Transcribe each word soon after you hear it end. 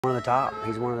One of the top. I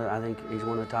think he's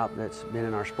one of the top that's been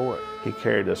in our sport. He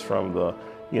carried us from the,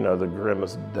 the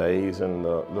grimmest days in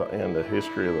the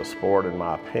history of the sport, in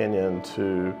my opinion,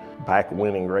 to back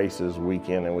winning races week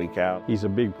in and week out. He's a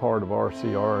big part of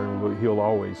RCR, and he'll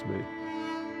always be.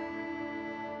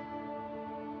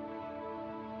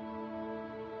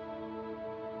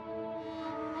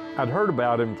 I'd heard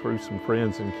about him through some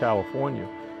friends in California.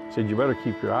 Said, you better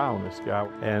keep your eye on this guy.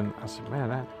 And I said, man,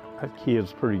 that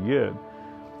kid's pretty good.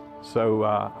 So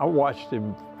I watched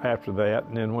him after that,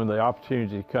 and then when the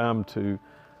opportunity come to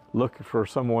look for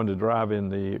someone to drive in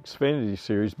the Xfinity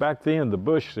Series, back then the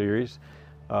Busch Series,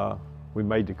 we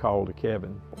made the call to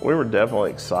Kevin. We were definitely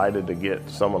excited to get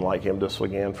someone like him just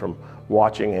again from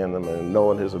watching him and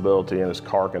knowing his ability and his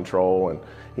car control. And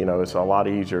it's a lot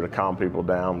easier to calm people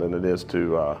down than it is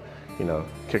to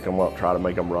kick them up, try to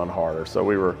make them run harder. So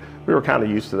we were kind of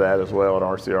used to that as well at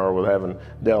RCR with having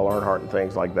Dale Earnhardt and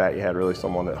things like that. You had really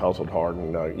someone that hustled hard,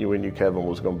 and you knew Kevin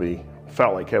was going to be,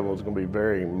 felt like Kevin was going to be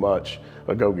very much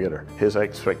a go-getter. His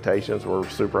expectations were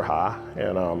super high,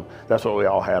 and that's what we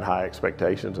all had, high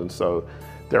expectations. And so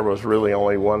there was really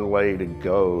only one way to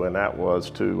go, and that was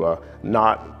to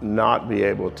not be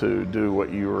able to do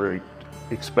what you were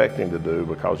expecting to do,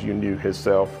 because you knew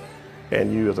himself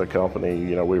and you as a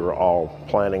company, we were all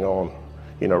planning on,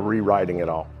 rewriting it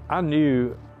all. I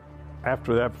knew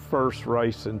after that first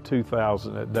race in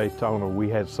 2000 at Daytona, we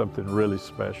had something really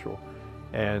special.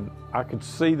 And I could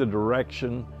see the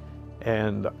direction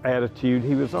and the attitude.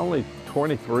 He was only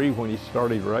 23 when he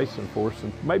started racing for us,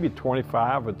 and maybe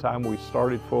 25 by the time we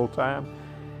started full time.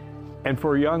 And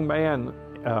for a young man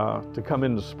to come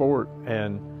into sport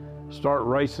and start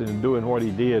racing and doing what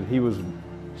he did, he was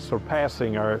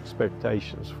surpassing our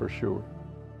expectations for sure.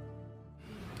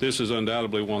 This is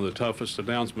undoubtedly one of the toughest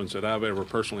announcements that I've ever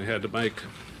personally had to make.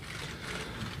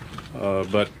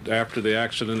 But after the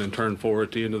accident in turn 4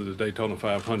 at the end of the Daytona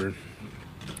 500,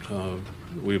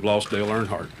 we've lost Dale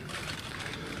Earnhardt.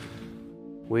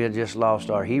 We had just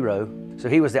lost our hero, so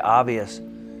he was the obvious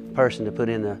person to put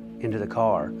into the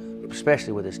car,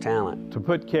 especially with his talent. To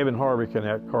put Kevin Harvick in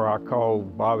that car, I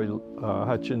called Bobby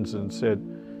Hutchins and said,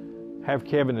 have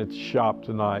Kevin at the shop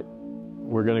tonight.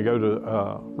 We're going to go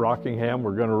to Rockingham.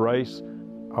 We're going to race.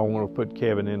 I want to put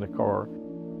Kevin in the car.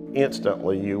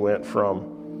 Instantly, you went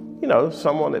from,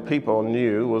 someone that people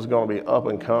knew was going to be up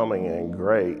and coming and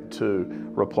great to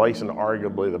replacing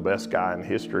arguably the best guy in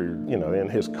history, in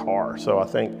his car. So I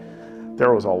think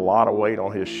there was a lot of weight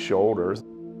on his shoulders.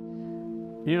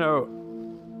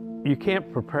 You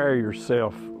can't prepare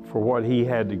yourself for what he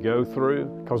had to go through,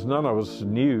 because none of us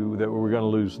knew that we were going to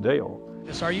lose Dale.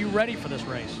 So are you ready for this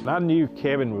race? I knew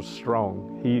Kevin was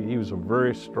strong. He was a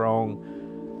very strong,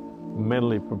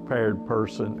 mentally prepared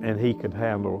person, and he could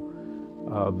handle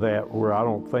that where I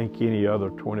don't think any other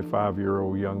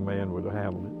 25-year-old young man would have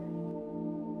handled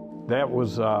it. That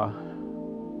was a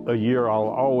year I'll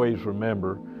always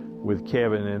remember with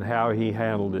Kevin and how he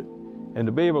handled it. And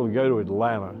to be able to go to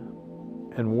Atlanta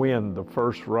and win the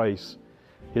first race,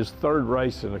 his third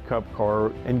race in a Cup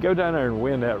car, and go down there and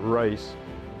win that race,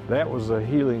 that was a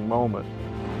healing moment.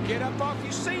 Get up off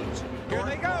your seats. Here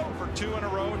they go. For 2 in a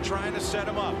row, trying to set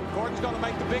them up. Gordon's going to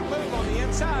make the big move on the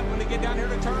inside when they get down here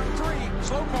to turn 3.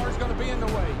 Slow car's going to be in the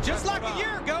way. Just like a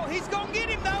year ago, he's going to get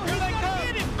him, though. Here they go.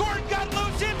 Get him. Gordon got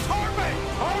loose. It's Harvick.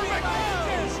 Harvick by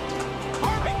inches.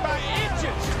 Harvick by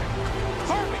inches.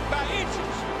 Harvick by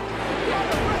inches. What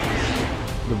a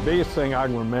race. The biggest thing I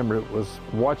can remember was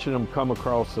watching them come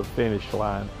across the finish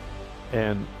line,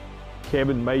 and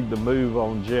Kevin made the move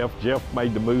on Jeff. Jeff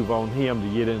made the move on him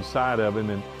to get inside of him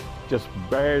and just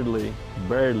barely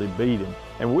beat him.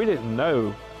 And we didn't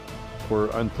know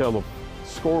until the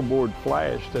scoreboard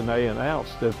flashed and they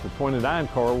announced that the 29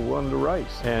 car won the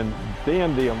race. And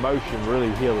then the emotion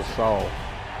really hit us all.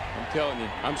 I'm telling you,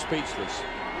 I'm speechless.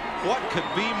 What could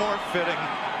be more fitting?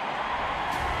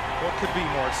 What could be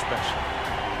more special?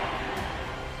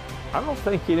 I don't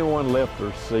think anyone left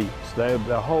their seats.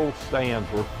 The whole stands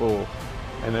were full,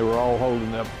 and they were all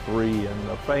holding up 3, and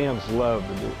the fans loved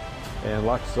it. And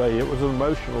like I say, it was an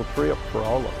emotional trip for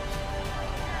all of us.